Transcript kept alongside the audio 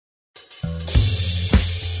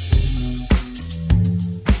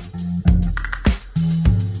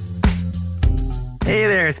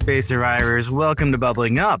there, space survivors. Welcome to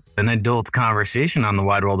Bubbling Up, an adult conversation on the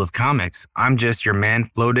wide world of comics. I'm just your man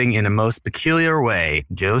floating in a most peculiar way,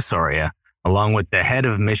 Joe Soria, along with the head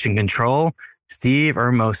of Mission Control, Steve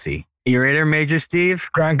Ermosi. You ready, Major Steve?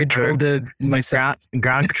 Ground control to myself.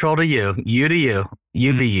 Ground control to you. You to you.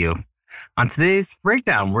 You be you. On today's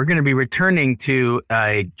breakdown, we're going to be returning to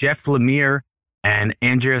a Jeff Lemire and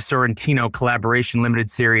Andrea Sorrentino collaboration limited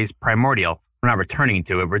series, Primordial. We're not returning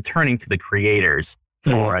to it. We're returning to the creators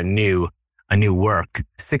for a new work.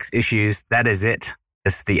 6 issues. That is it.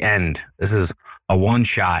 This is the end. This is a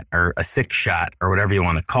 1-shot or a 6-shot or whatever you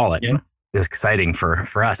want to call it. Yeah. It's exciting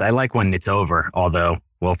for us. I like when it's over, although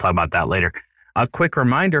we'll talk about that later. A quick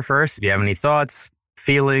reminder first, if you have any thoughts,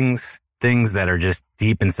 feelings, things that are just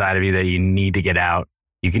deep inside of you that you need to get out,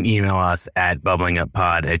 you can email us at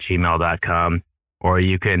bubblinguppod@gmail.com, or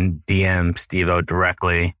you can DM Steve-O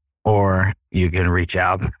directly, or you can reach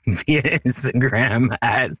out via Instagram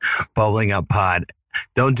at bubblinguppod.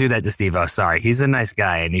 Don't do that to Steve-O. Sorry. He's a nice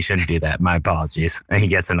guy and he shouldn't do that. My apologies. He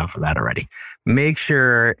gets enough of that already. Make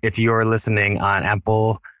sure if you're listening on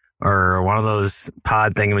Apple or one of those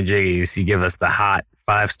pod thingamajiggies, you give us the hot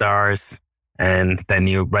 5 stars and then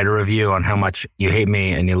you write a review on how much you hate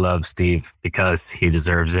me and you love Steve because he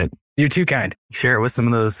deserves it. You're too kind. Share it with some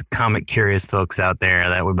of those comic curious folks out there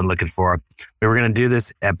that we've been looking for. We were going to do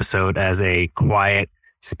this episode as a quiet,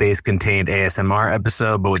 space-contained ASMR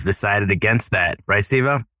episode, but we decided against that. Right,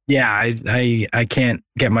 Steve-O? Yeah, I can't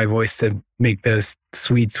get my voice to make those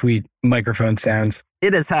sweet, sweet microphone sounds.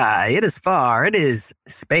 It is high. It is far. It is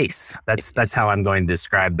space. That's how I'm going to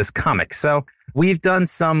describe this comic. So we've done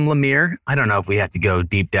some Lemire. I don't know if we have to go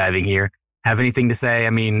deep diving here. Have anything to say? I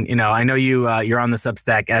mean, I know you're on the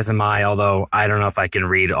Substack, as am I, although I don't know if I can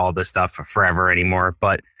read all this stuff forever anymore,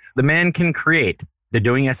 but the man can create. They're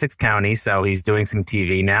doing Essex County, so he's doing some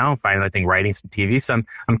TV now, finally, I think, writing some TV. So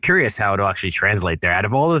I'm curious how it'll actually translate there. Out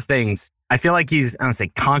of all the things, I feel like he's, I don't say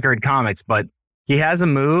conquered comics, but he has a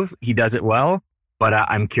move. He does it well, but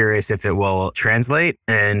I'm curious if it will translate.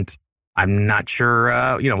 And I'm not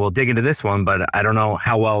sure, we'll dig into this one, but I don't know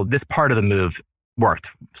how well this part of the move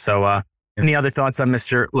worked. So, any other thoughts on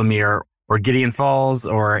Mr. Lemire or Gideon Falls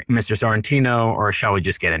or Mr. Sorrentino, or shall we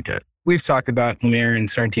just get into it? We've talked about Lemire and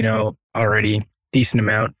Sorrentino already decent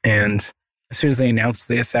amount. And as soon as they announced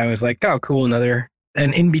this, I was like, oh, cool. An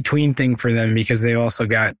in-between thing for them because they also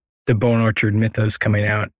got the Bone Orchard Mythos coming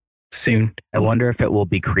out soon. I wonder if it will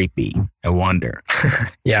be creepy. I wonder.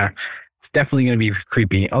 Yeah, it's definitely going to be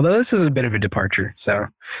creepy. Although this was a bit of a departure. So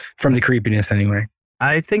from the creepiness anyway.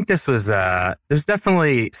 I think this was it was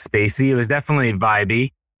definitely spacey. It was definitely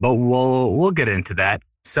vibey, but we'll get into that.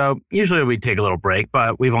 So usually we take a little break,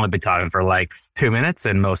 but we've only been talking for like 2 minutes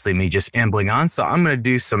and mostly me just ambling on. So I'm going to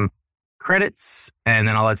do some credits and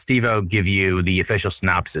then I'll let Steve-O give you the official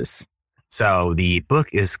synopsis. So the book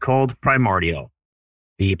is called Primordial.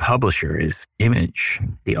 The publisher is Image.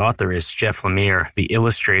 The author is Jeff Lemire. The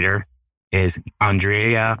illustrator is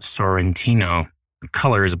Andrea Sorrentino. The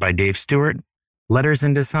colors by Dave Stewart. Letters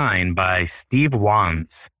and design by Steve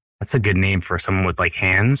Wands. That's a good name for someone with like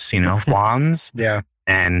hands, Wands. Yeah.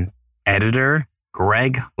 And editor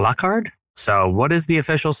Greg Lockhart. So what is the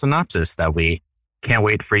official synopsis that we can't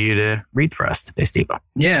wait for you to read for us today, Steve?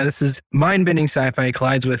 Yeah, this is mind-bending sci-fi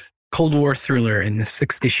collides with Cold War thriller in the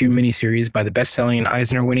 6-issue miniseries by the best-selling and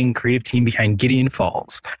Eisner-winning creative team behind Gideon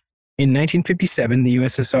Falls. In 1957, the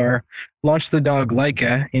USSR launched the dog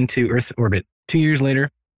Laika into Earth's orbit. 2 years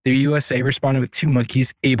later, the USA responded with 2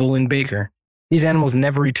 monkeys, Abel and Baker. These animals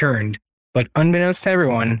never returned, but unbeknownst to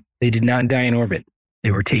everyone, they did not die in orbit. They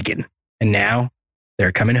were taken, and now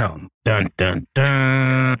they're coming home. Dun, dun,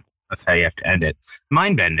 dun. That's how you have to end it.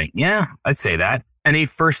 Mind-bending. Yeah, I'd say that. Any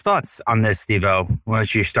first thoughts on this, Steve-O? Why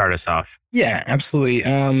don't you start us off? Yeah,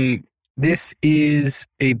 absolutely. This is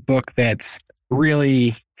a book that's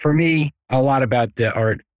really, for me, a lot about the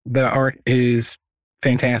art. The art is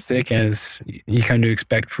fantastic, as you come to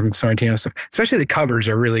expect from Sorrentino stuff. Especially the covers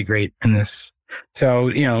are really great in this. So,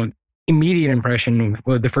 immediate impression,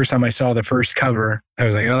 the first time I saw the first cover, I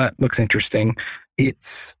was like, oh, that looks interesting.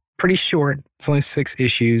 It's pretty short. It's only 6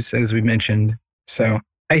 issues, as we mentioned. So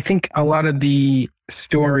I think a lot of the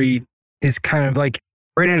story is kind of like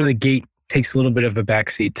right out of the gate takes a little bit of a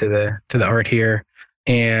backseat to the art here.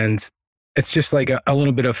 And it's just like a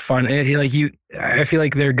little bit of fun. I feel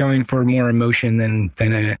like they're going for more emotion than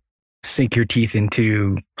a sink your teeth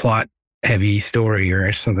into plot heavy story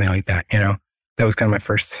or something like that. That was kind of my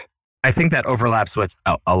first. I think that overlaps with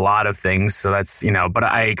a lot of things. So that's, but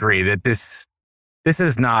I agree that this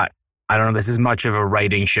is not, I don't know, this is much of a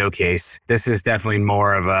writing showcase. This is definitely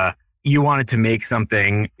more of a you wanted to make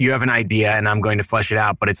something, you have an idea and I'm going to flesh it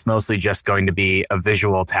out, but it's mostly just going to be a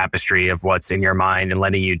visual tapestry of what's in your mind and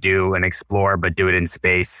letting you do and explore, but do it in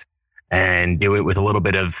space and do it with a little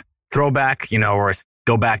bit of throwback, or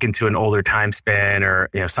go back into an older time span or,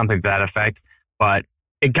 something to that effect. But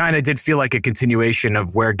it kind of did feel like a continuation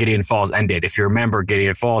of where Gideon Falls ended. If you remember,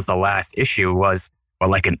 Gideon Falls, the last issue was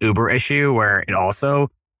like an Uber issue where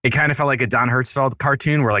it kind of felt like a Don Hertzfeldt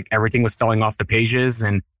cartoon where like everything was falling off the pages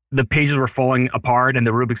and the pages were falling apart and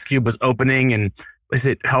the Rubik's Cube was opening. And is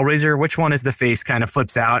it Hellraiser? Which one is the face kind of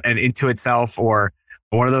flips out and into itself, or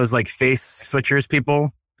one of those like face switchers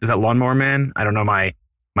people? Is that Lawnmower Man? I don't know my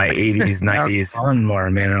 80s, 90s. Lawnmower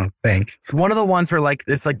Man, I don't think. It's one of the ones where like,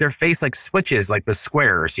 it's like their face like switches like the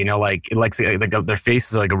squares, like it likes like their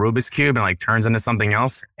face is like a Rubik's Cube and like turns into something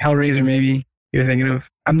else. Hellraiser, maybe you're thinking of.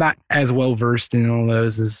 I'm not as well versed in all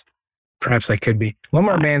those as perhaps I could be.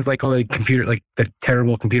 Lawnmower Man's like all the computer, like the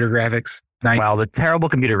terrible computer graphics. Well, the terrible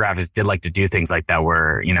computer graphics did like to do things like that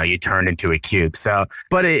where, you turned into a cube. So,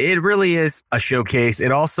 but it really is a showcase.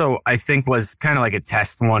 It also, I think, was kind of like a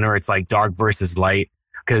test one where it's like dark versus light,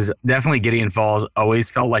 because definitely Gideon Falls always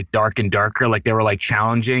felt like dark and darker. Like they were like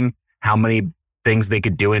challenging how many things they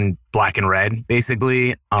could do in black and red,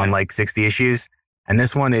 basically on like 60 issues. And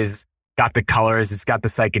this one is got the colors. It's got the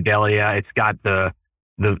psychedelia. It's got the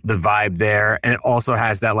vibe there. And it also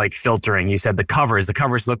has that like filtering. You said the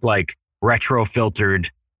covers look like retro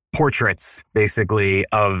filtered portraits basically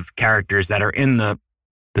of characters that are in the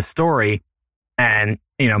story. And,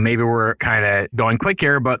 maybe we're kind of going quick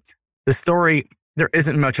here, but the story, there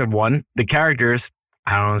isn't much of one. The characters,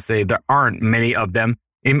 I don't want to say there aren't many of them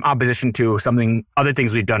in opposition to other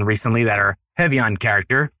things we've done recently that are heavy on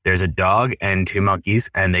character. There's a dog and two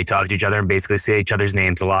monkeys and they talk to each other and basically say each other's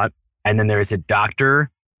names a lot. And then there's a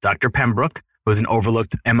Dr. Pembroke, who's an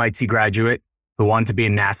overlooked MIT graduate who wanted to be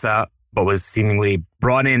in NASA, but was seemingly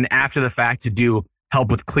brought in after the fact to do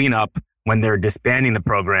help with cleanup when they're disbanding the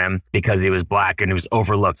program because he was black and he was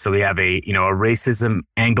overlooked. So we have a racism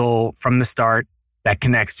angle from the start that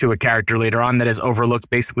connects to a character later on that is overlooked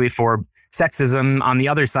basically for sexism on the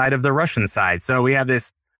other side of the Russian side. So we have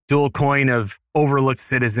this dual coin of overlooked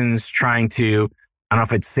citizens trying to, I don't know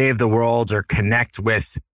if it's save the world or connect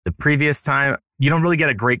with the previous time. You don't really get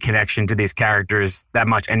a great connection to these characters that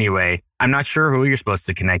much anyway. I'm not sure who you're supposed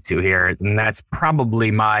to connect to here. And that's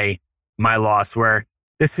probably my loss, where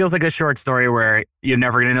this feels like a short story where you're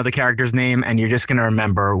never going to know the character's name and you're just going to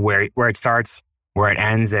remember where it starts, where it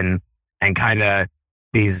ends, and kind of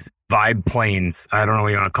these vibe planes. I don't know what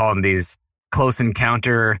you want to call them. These close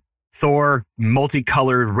encounter, Thor,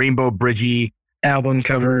 multicolored, rainbow bridgey album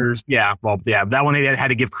covers. Yeah, well, yeah, that one they had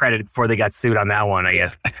to give credit before they got sued on that one, I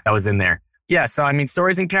guess. That was in there. Yeah, so I mean,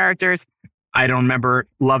 stories and characters, I don't remember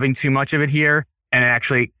loving too much of it here. And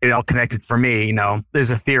it all connected for me.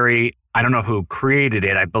 There's a theory, I don't know who created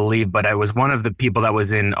it, I believe, but I was one of the people that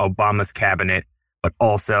was in Obama's cabinet. But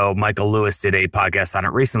also Michael Lewis did a podcast on it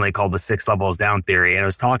recently called the 6 Levels Down Theory. And it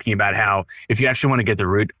was talking about how if you actually want to get the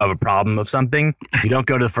root of a problem of something, you don't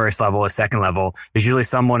go to the first level or second level. There's usually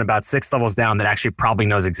someone about 6 levels down that actually probably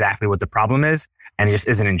knows exactly what the problem is and just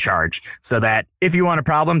isn't in charge. So that if you want a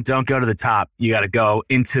problem, don't go to the top. You got to go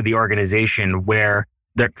into the organization where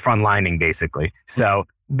they're frontlining, basically. So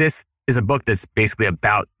this is a book that's basically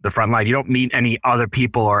about the front line. You don't meet any other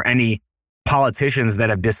people or any politicians that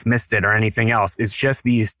have dismissed it or anything else. It's just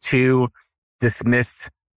these two dismissed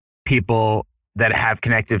people that have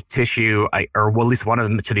connective tissue, or well, at least one of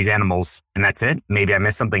them, to these animals. And that's it. Maybe I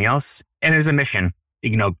missed something else. And there's a mission,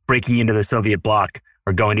 breaking into the Soviet bloc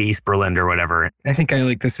or going to East Berlin or whatever. I think I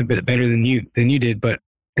like this a bit better than you did, but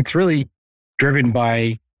it's really driven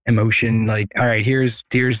by emotion. Like, all right, here's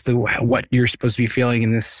what you're supposed to be feeling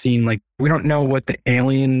in this scene. Like, we don't know what the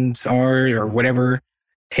aliens are or whatever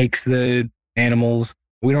takes the animals.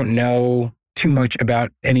 We don't know too much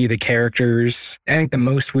about any of the characters. I think the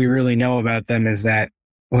most we really know about them is that,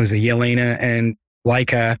 Yelena and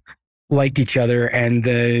Laika liked each other, and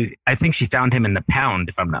I think she found him in the pound,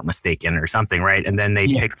 if I'm not mistaken, or something, right? And then they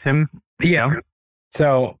picked him. Yeah.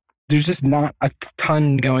 So there's just not a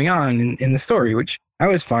ton going on in the story, which I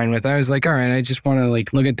was fine with. I was like, all right, I just want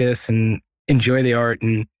to look at this and enjoy the art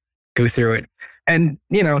and go through it. And,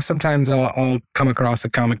 sometimes I'll come across a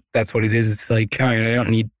comic that's what it is. It's like, all right, I don't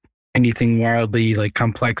need anything wildly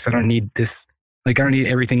complex. I don't need this. I don't need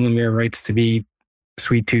everything Lemire writes to be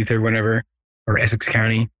Sweet Tooth or whatever, or Essex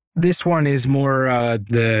County. This one is more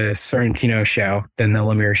the Sorrentino show than the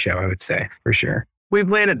Lemire show, I would say, for sure. We've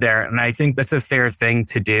landed there, and I think that's a fair thing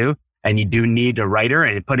to do. And you do need a writer,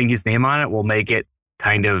 and putting his name on it will make it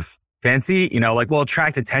kind of fancy, will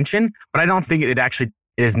attract attention. But I don't think it actually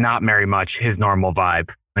it is not very much his normal vibe.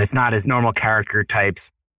 And it's not his normal character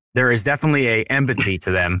types. There is definitely a empathy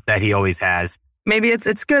to them that he always has. Maybe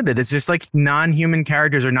it's good that it's just like non-human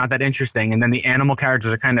characters are not that interesting. And then the animal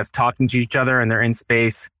characters are kind of talking to each other and they're in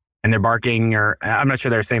space and they're barking, or I'm not sure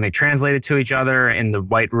they're saying they translated to each other in the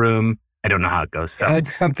White Room. I don't know how it goes. So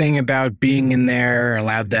something about being in there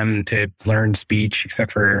allowed them to learn speech,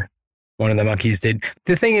 except for one of the monkeys did.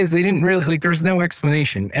 The thing is, they didn't really, like, there was no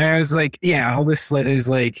explanation. And I was like, yeah, all this is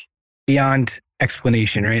like beyond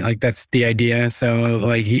explanation, right? Like, that's the idea. So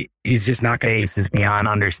like he's just not going to. Space is beyond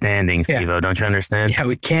understanding, Steve-O. Don't you understand? Yeah,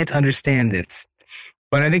 we can't understand it.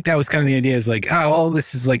 But I think that was kind of the idea, is like, oh, all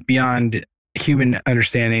this is like beyond human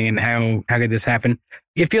understanding, and how could this happen?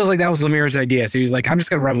 It feels like that was Lemire's idea. So he was like, I'm just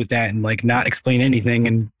going to run with that and like not explain anything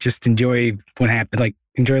and just enjoy what happened. Like,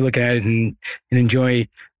 enjoy looking at it and enjoy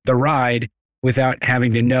the ride without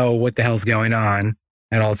having to know what the hell's going on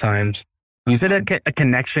at all times. You said a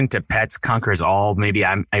connection to pets conquers all. Maybe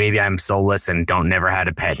I'm soulless and never had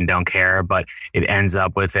a pet and don't care, but it ends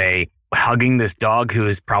up with a hugging this dog who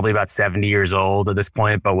is probably about 70 years old at this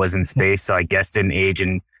point, but was in space. So I guess didn't age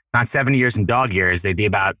in, not 70 years in dog years. They'd be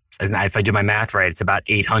about, if I do my math right, it's about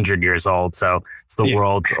 800 years old. So it's the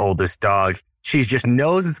world's oldest dog. She just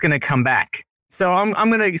knows it's going to come back. So I'm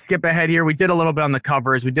going to skip ahead here. We did a little bit on the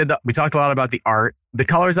covers. We talked a lot about the art, the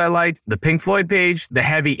colors I liked, the Pink Floyd page, the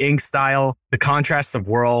heavy ink style, the contrasts of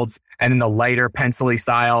worlds, and then the lighter pencil-y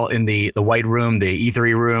style in the White Room, the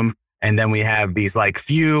ethery room. And then we have these like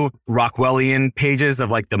few Rockwellian pages of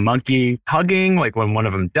like the monkey hugging, like when one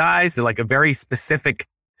of them dies. They're like a very specific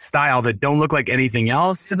style that don't look like anything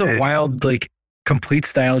else. It's a wild, like, complete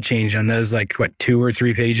style change on those, like, what, 2 or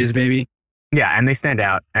 3 pages, maybe? Yeah, and they stand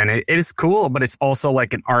out. And it is cool, but it's also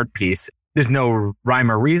like an art piece. There's no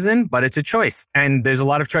rhyme or reason, but it's a choice. And there's a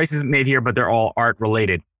lot of choices made here, but they're all art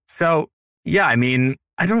related. So, yeah, I mean,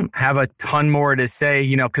 I don't have a ton more to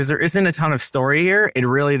say, because there isn't a ton of story here.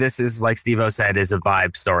 This is, like Steve-O said, is a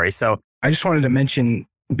vibe story. So I just wanted to mention,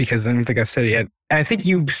 because I don't think I've said it yet, I think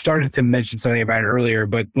you started to mention something about it earlier,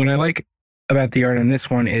 but what I like about the art on this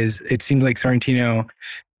one is it seems like Sorrentino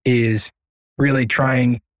is really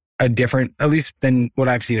trying a different, at least than what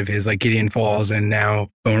I've seen of his, like Gideon Falls and now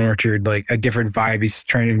Bone Orchard, like a different vibe. He's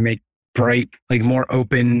trying to make bright, like more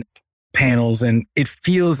open panels. And it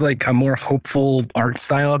feels like a more hopeful art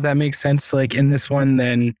style, if that makes sense. Like in this one,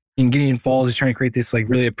 than in Gideon Falls, he's trying to create this like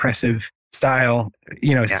really oppressive style,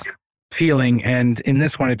 feeling. And in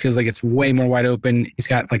this one, it feels like it's way more wide open. He's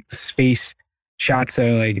got like the space shots. So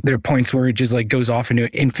like there are points where it just like goes off into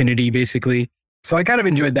infinity, basically. So I kind of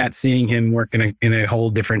enjoyed that, seeing him work in a whole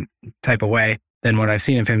different type of way than what I've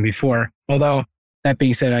seen of him before. Although, that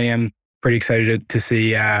being said, I am pretty excited to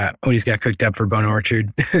see what he's got cooked up for Bone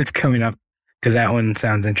Orchard coming up, because that one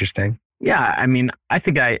sounds interesting. Yeah, I mean, I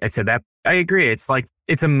think I said that. I agree. It's like,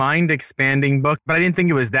 it's a mind-expanding book, but I didn't think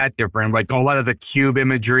it was that different. Like a lot of the cube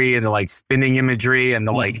imagery and the like spinning imagery and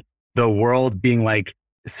the like the world being like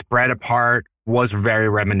spread apart was very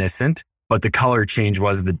reminiscent, but the color change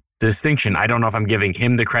was the distinction. I don't know if I'm giving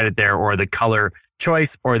him the credit there or the color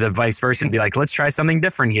choice or the vice versa, and be like, let's try something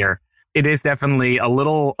different here. It is definitely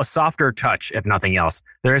a softer touch, if nothing else.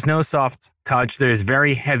 There is no soft touch. There's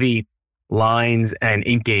very heavy lines and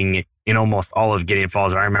inking in almost all of Gideon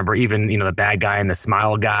Falls. I remember even, the bad guy and the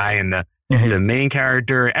smile guy and the main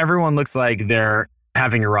character, everyone looks like they're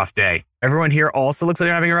having a rough day. Everyone here also looks like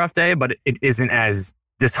they're having a rough day, but it isn't as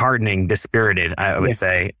disheartening, dispirited, I would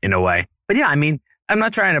say, in a way. But yeah, I mean, I'm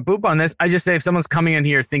not trying to poop on this. I just say if someone's coming in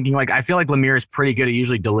here thinking like, I feel like Lemire is pretty good at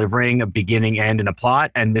usually delivering a beginning, end, and a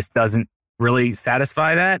plot, and this doesn't really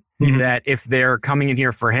satisfy that, that if they're coming in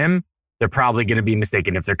here for him, they're probably going to be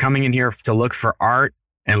mistaken. If they're coming in here to look for art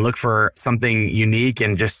and look for something unique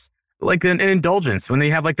and just like an indulgence, when they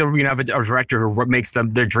have like a director who makes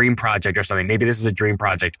their dream project or something, maybe this is a dream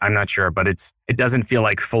project, I'm not sure, but it doesn't feel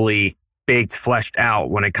like fully baked, fleshed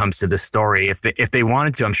out when it comes to the story. If they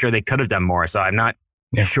wanted to, I'm sure they could have done more. So I'm not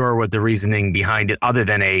sure what the reasoning behind it, other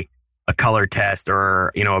than a color test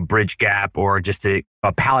or, a bridge gap or just a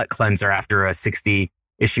palette cleanser after a 60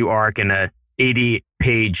 issue arc and a 80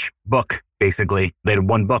 page book. Basically, they had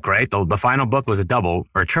one book, right? The final book was a double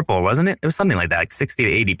or a triple, wasn't it? It was something like that, like 60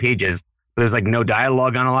 to 80 pages. But there's like no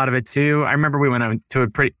dialogue on a lot of it too. I remember we went into a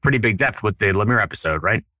pretty big depth with the Lemire episode,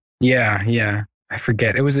 right? Yeah. I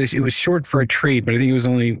forget. It was short for a trade, but I think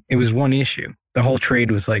it was one issue. The whole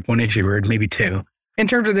trade was like one issue or maybe 2. In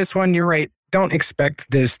terms of this one, you're right. Don't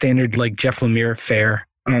expect the standard like Jeff Lemire fare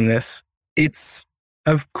on this. It's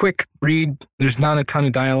a quick read. There's not a ton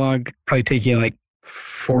of dialogue. Probably take you like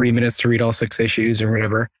 40 minutes to read all 6 issues or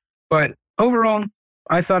whatever. But overall,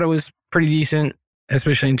 I thought it was pretty decent.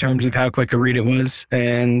 especially in terms of how quick a read it was.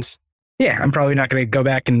 And yeah, I'm probably not going to go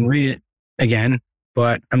back and read it again,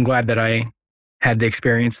 but I'm glad that I had the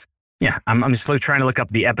experience. Yeah, I'm just trying to look up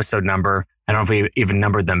the episode number. I don't know if we even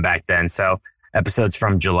numbered them back then. So episodes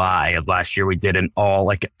from July of last year, we did an all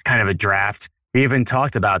like kind of a draft. We even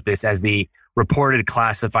talked about this as the reported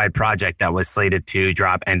classified project that was slated to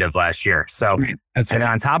drop end of last year. So, and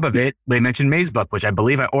on top of it, they mentioned May's book, which I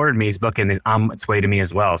believe I ordered May's book and is on its way to me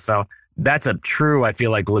as well. So that's a true, I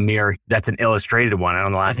feel like Lemire, that's an illustrated one. I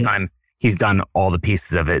don't know the last time he's done all the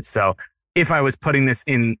pieces of it. So if I was putting this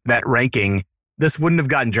in that ranking, this wouldn't have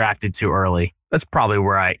gotten drafted too early. That's probably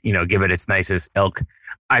where I, give it its nicest ilk.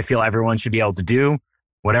 I feel everyone should be able to do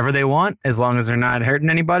whatever they want as long as they're not hurting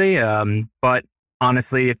anybody. But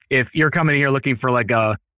honestly, if you're coming here looking for like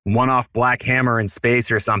a one-off Black Hammer in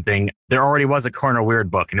space or something, there already was a Corner Weird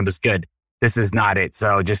book and it was good. This is not it.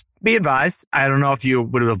 So just be advised. I don't know if you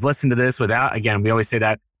would have listened to this without, again, we always say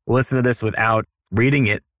that, listen to this without reading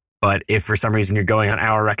it. But if for some reason you're going on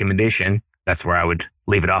our recommendation, that's where I would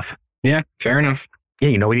leave it off. Yeah, fair enough. Yeah,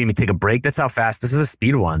 we didn't even take a break. That's how fast. This is a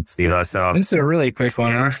speed one, Steve. So this is a really quick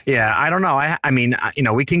one, huh? Yeah, I don't know. I mean,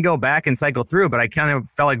 we can go back and cycle through, but I kind of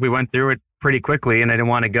felt like we went through it pretty quickly and I didn't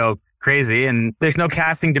want to go crazy. And there's no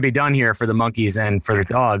casting to be done here for the monkeys and for the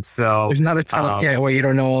dogs. So there's not a ton you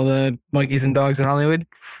don't know all the monkeys and dogs in Hollywood?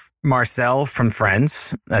 Marcel from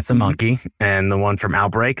Friends, that's a monkey. And the one from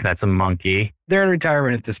Outbreak, that's a monkey. They're in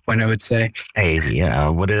retirement at this point, I would say. Hey,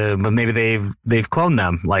 yeah. But maybe they've cloned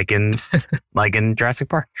them like in Jurassic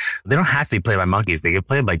Park. They don't have to be played by monkeys. They get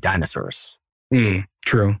played by dinosaurs.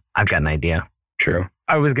 True. I've got an idea. True.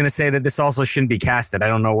 I was going to say that this also shouldn't be casted. I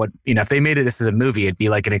don't know what, if they made this as a movie, it'd be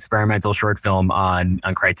like an experimental short film on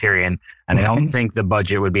Criterion. And I don't think the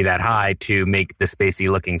budget would be that high to make the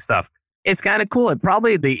spacey looking stuff. It's kind of cool. It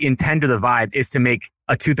probably the intent or the vibe is to make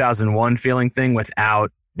a 2001 feeling thing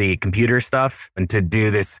without the computer stuff and to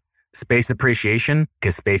do this space appreciation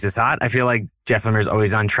because space is hot. I feel like Jeff Lemire's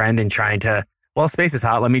always on trend and trying to, space is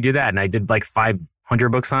hot. Let me do that. And I did like 500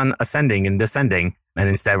 books on ascending and descending. And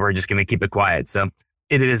instead we're just going to keep it quiet. So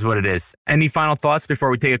it is what it is. Any final thoughts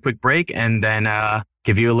before we take a quick break and then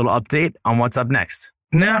give you a little update on what's up next?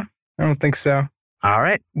 No, I don't think so. All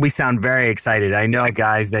right. We sound very excited. I know,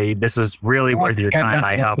 guys, this was really worth your time.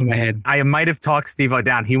 I might have talked Steve-O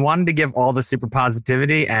down. He wanted to give all the super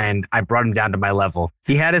positivity and I brought him down to my level.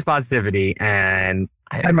 He had his positivity and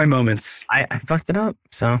I had my moments. I fucked it up.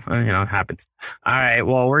 So, it happens. All right.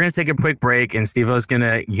 Well, we're going to take a quick break and Steve-O's going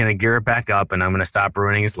to gear it back up and I'm going to stop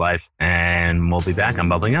ruining his life and we'll be back on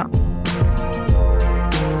Bubbling Up.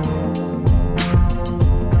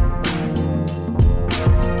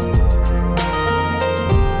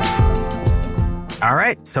 All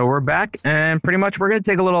right, so we're back, and pretty much we're going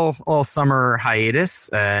to take a little summer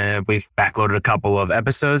hiatus. We've backloaded a couple of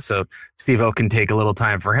episodes, so Steve-O can take a little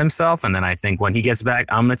time for himself, and then I think when he gets back,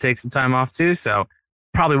 I'm going to take some time off too. So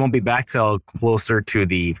probably won't be back till closer to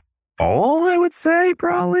the fall, I would say,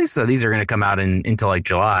 probably. So these are going to come out into like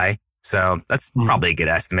July. So that's probably a good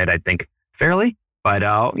estimate, I think, fairly. But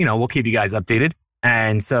we'll keep you guys updated.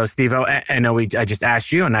 And so, Steve-O, I know I just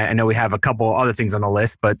asked you, and I know we have a couple other things on the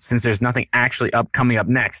list, but since there's nothing actually coming up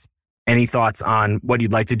next, any thoughts on what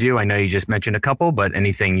you'd like to do? I know you just mentioned a couple, but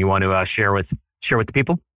anything you want to share with the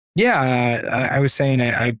people? Yeah, I was saying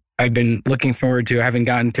I've been looking forward to, I haven't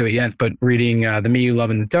gotten to it yet, but reading The Me You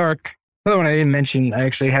Love in the Dark. Another one I didn't mention, I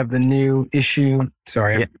actually have the new issue.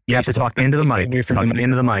 Sorry. You have to talk into the mic. Talk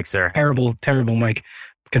into the mic, sir. Terrible mic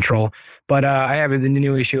control. But I have the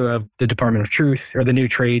new issue of the Department of Truth, or the new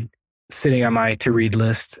trade, sitting on my to-read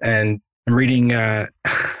list. And I'm reading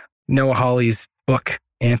Noah Hawley's book,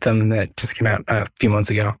 Anthem, that just came out a few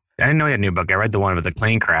months ago. I didn't know he had a new book. I read the one with the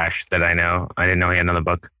plane crash that I know. I didn't know he had another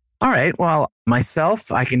book. All right. Well, myself,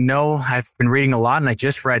 I've been reading a lot, and I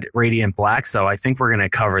just read Radiant Black, so I think we're going to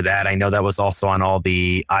cover that. I know that was also on all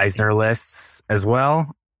the Eisner lists as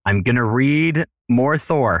well. I'm going to read more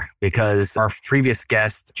Thor because our previous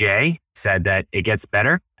guest, Jay, said that it gets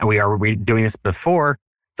better, and we are doing this before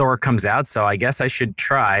Thor comes out, so I guess I should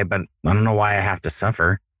try, but I don't know why I have to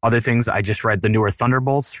suffer. Other things, I just read the newer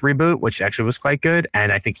Thunderbolts reboot, which actually was quite good,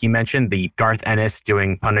 and I think he mentioned the Garth Ennis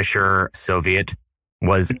doing Punisher Soviet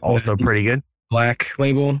was also pretty good. Black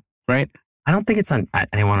Label, right? I don't think it's on, I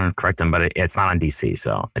didn't want to correct him, but it's not on DC,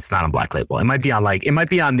 so it's not on Black Label. It might be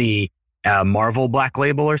on the Marvel Black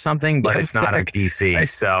Label or something, but it's not on DC. I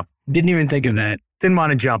so didn't even think of that. Didn't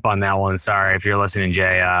want to jump on that one. Sorry if you're listening,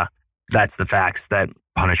 Jay. That's the facts that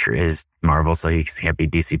Punisher is Marvel, so he can't be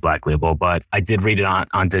DC Black Label. But I did read it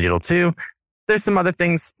on digital too. There's some other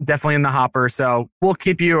things definitely in the hopper, so we'll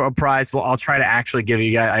keep you apprised. I'll try to actually give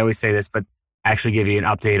you guys, I always say this, but actually give you an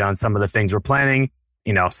update on some of the things we're planning.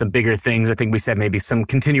 You know, some bigger things. I think we said maybe some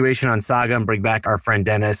continuation on Saga and bring back our friend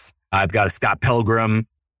Dennis. I've got a Scott Pilgrim.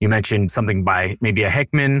 You mentioned something by maybe a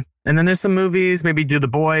Hickman. And then there's some movies, maybe do The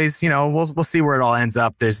Boys. You know, we'll see where it all ends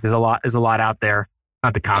up. There's a lot out there.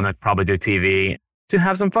 Not the comic, probably do TV to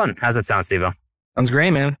have some fun. How's that sound, Steve-O? Sounds great,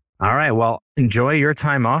 man. All right. Well, enjoy your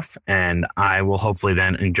time off, and I will hopefully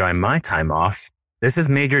then enjoy my time off. This is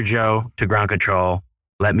Major Joe to Ground Control.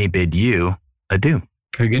 Let me bid you adieu.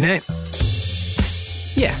 Good night.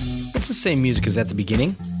 Yeah, it's the same music as at the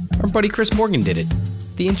beginning. Our buddy Chris Morgan did it.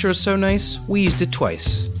 The intro's so nice, we used it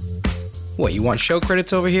twice. What, you want show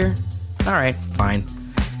credits over here? Alright, fine.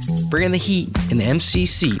 Bringing the heat in the MC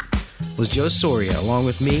seat was Joe Soria, along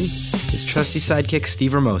with me, his trusty sidekick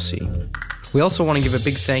Steve Ramosi. We also want to give a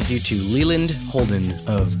big thank you to Leland Holden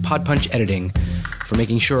of Pod Punch Editing for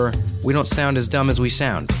making sure we don't sound as dumb as we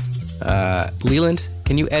sound. Leland,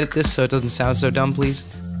 can you edit this so it doesn't sound so dumb, please?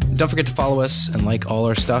 Don't forget to follow us and like all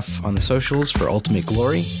our stuff on the socials for ultimate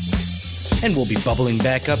glory. And we'll be bubbling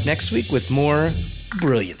back up next week with more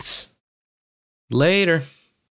brilliance. Later.